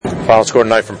Final score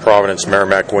tonight from Providence.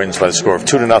 Merrimack wins by the score of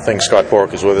 2-0. Scott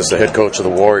Borek is with us, the head coach of the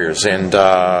Warriors. And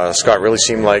Scott, really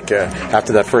seemed like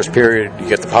after that first period, you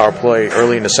get the power play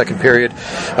early in the second period,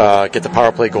 get the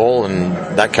power play goal, and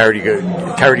that carried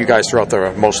you guys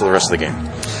throughout most of the rest of the game.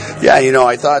 Yeah,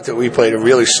 I thought that we played a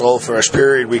really slow first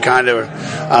period. We kind of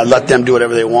let them do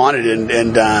whatever they wanted,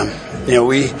 and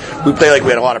we played like we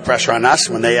had a lot of pressure on us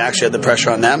when they actually had the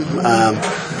pressure on them.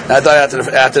 I thought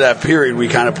after that period, we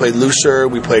kind of played looser,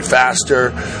 we played faster,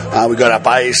 we got up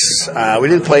ice. We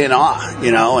didn't play in awe,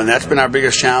 and that's been our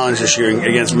biggest challenge this year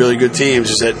against really good teams,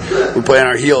 is that we play on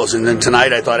our heels. And then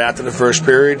tonight, I thought after the first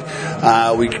period,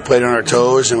 we played on our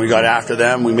toes and we got after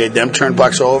them. We made them turn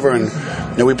pucks over,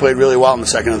 and we played really well in the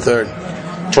second and third.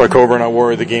 Troy Coburn, I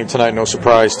worry the game tonight, no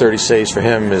surprise, 30 saves for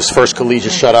him, his first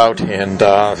collegiate shutout, and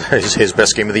his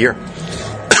best game of the year.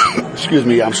 Excuse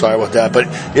me, I'm sorry about that, but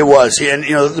it was. And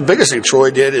the biggest thing Troy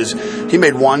did is he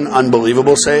made one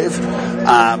unbelievable save,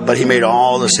 but he made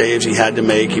all the saves he had to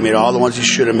make. He made all the ones he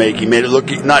should have made. He made it look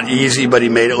not easy, but he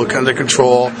made it look under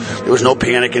control. There was no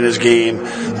panic in his game,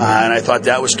 and I thought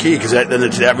that was key because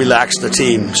that relaxed the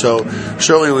team. So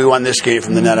certainly we won this game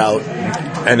from the net out.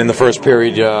 And in the first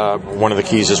period, one of the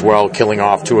keys as well, killing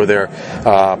off two of their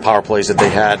power plays that they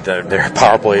had. Their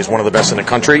power play is one of the best in the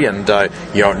country, and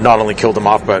not only killed them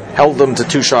off, but held them to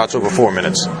 2 shots over 4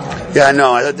 minutes. Yeah,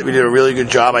 no, I thought that we did a really good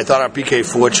job. I thought our PK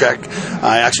forecheck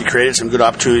actually created some good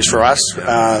opportunities for us,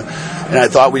 and I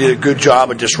thought we did a good job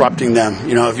of disrupting them.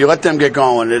 If you let them get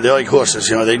going, they're like horses.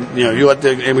 You let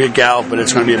them get gallop, but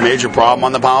it's going to be a major problem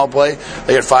on the power play.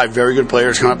 They had 5 very good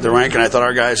players coming up the rank, and I thought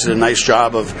our guys did a nice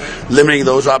job of limiting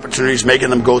those opportunities, making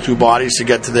them go through bodies to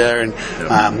get to there,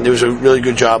 and it was a really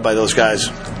good job by those guys.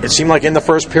 It seemed like in the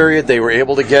first period they were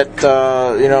able to get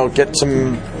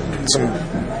some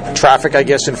traffic, I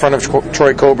guess, in front of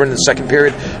Troy Coburn. In the second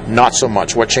period, not so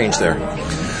much. What changed there?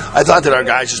 I thought that our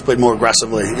guys just played more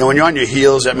aggressively. When you're on your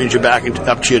heels, that means you're backing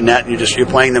up to your net, and you're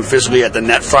playing them physically at the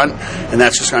net front, and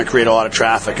that's just going to create a lot of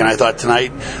traffic. And I thought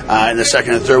tonight, in the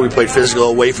second and third, we played physical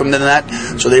away from the net,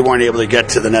 so they weren't able to get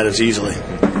to the net as easily.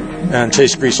 And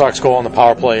Chase Griesbach's goal on the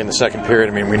power play in the second period,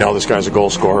 I mean, we know this guy's a goal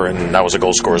scorer, and that was a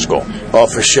goal scorer's goal. Oh,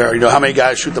 for sure. How many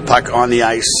guys shoot the puck on the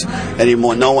ice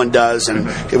anymore? No one does, and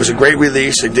it was a great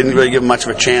release. It didn't really give him much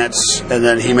of a chance, and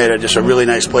then he made just a really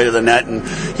nice play to the net, and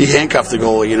he handcuffed the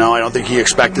goalie. I don't think he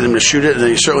expected him to shoot it, and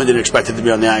he certainly didn't expect it to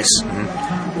be on the ice. Mm-hmm.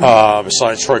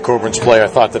 Besides Troy Coburn's play, I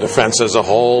thought the defense as a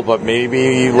whole, but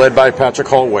maybe led by Patrick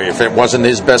Holloway. If it wasn't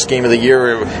his best game of the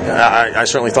year, I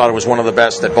certainly thought it was one of the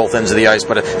best at both ends of the ice,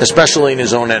 but especially in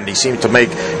his own end. He seemed to make,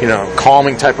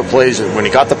 calming type of plays. When he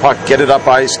got the puck, get it up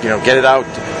ice, get it out,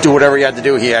 do whatever he had to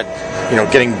do. He had,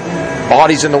 getting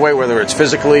bodies in the way, whether it's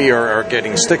physically or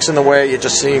getting sticks in the way. It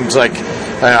just seems like,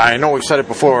 I know we've said it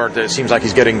before, it seems like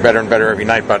he's getting better and better every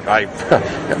night, but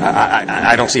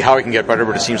I don't see how he can get better,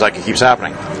 but it seems like it keeps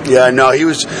happening. Yeah, no, he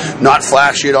was not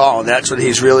flashy at all, and that's when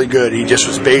he's really good. He just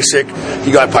was basic.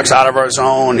 He got pucks out of our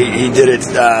zone. He did it,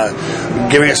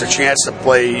 giving us a chance to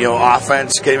play,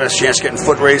 offense, giving us a chance to get in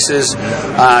foot races.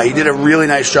 He did a really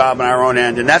nice job on our own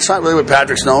end, and that's not really what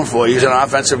Patrick's known for. He's an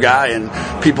offensive guy, and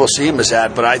people see him as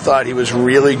that, but I thought he was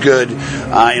really good in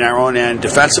our own end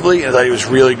defensively, and I thought he was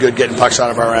really good getting pucks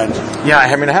out of our end. Yeah,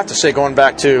 I mean, I have to say, going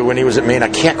back to when he was at Maine, I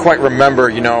can't quite remember,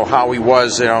 how he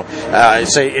was,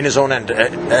 say, in his own end.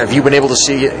 Have you been able to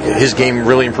see his game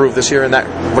really improve this year in that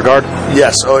regard?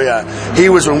 Yes, oh yeah. He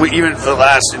was, even for the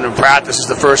last, practices,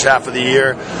 the first half of the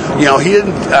year, he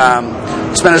didn't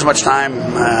spend as much time.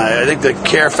 I think the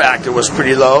care factor was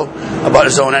pretty low about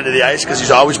his own end of the ice because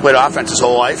he's always played offense his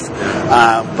whole life.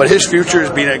 But his future is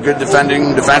being a good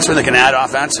defending defenseman that can add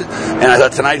offense. And I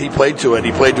thought tonight he played to it.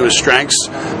 He played to his strengths,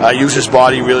 used his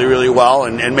body really, really well,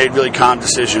 and made really calm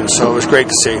decisions. So it was great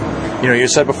to see. You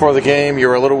said before the game you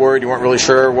were a little worried. You weren't really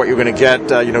sure what you were going to get,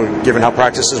 given how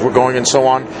practices were going and so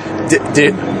on.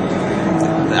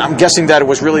 I'm guessing that it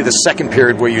was really the second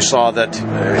period where you saw that,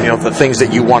 the things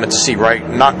that you wanted to see, right?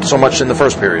 Not so much in the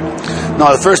first period.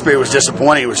 No, the first period was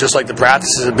disappointing. It was just like the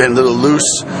practices had been a little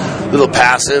loose, a little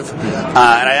passive. And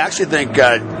I actually think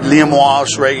Liam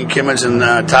Walsh, Reagan Kimmins, and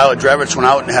Tyler Drevitz went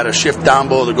out and had a shift down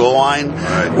below the goal line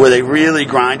where they really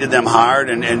grinded them hard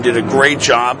and did a great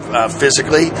job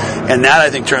physically. And that, I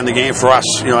think, turned the game for us.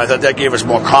 I thought that gave us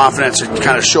more confidence. It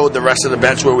kind of showed the rest of the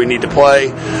bench where we need to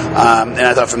play. And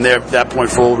I thought from that point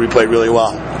forward, comfortable. We played really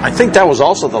well. I think that was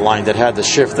also the line that had the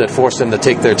shift that forced them to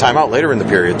take their timeout later in the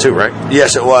period too, right?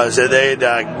 Yes, it was. They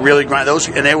had really grind those,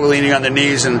 and they were leaning on their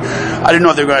knees. And I didn't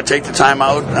know if they were going to take the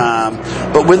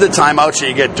timeout. But with the timeouts that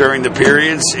you get during the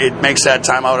periods, it makes that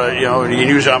timeout. You can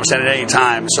use it almost at any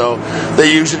time. So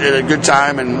they used it at a good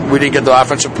time, and we didn't get the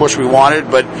offensive push we wanted.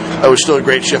 But it was still a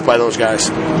great shift by those guys.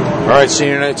 All right,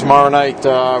 senior night tomorrow night.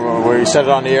 We said it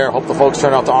on the air. Hope the folks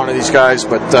turn out to honor these guys.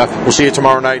 But we'll see you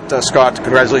tomorrow night, Scott.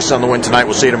 Congratulations on the win tonight.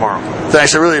 We'll see you tomorrow.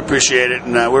 Thanks. I really appreciate it,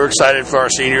 and we're excited for our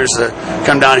seniors to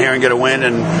come down here and get a win.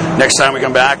 And next time we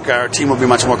come back, our team will be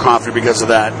much more confident because of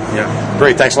that. Yeah,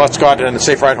 great. Thanks a lot, Scott, and a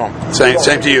safe ride home.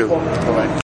 Same to you. Bye-bye.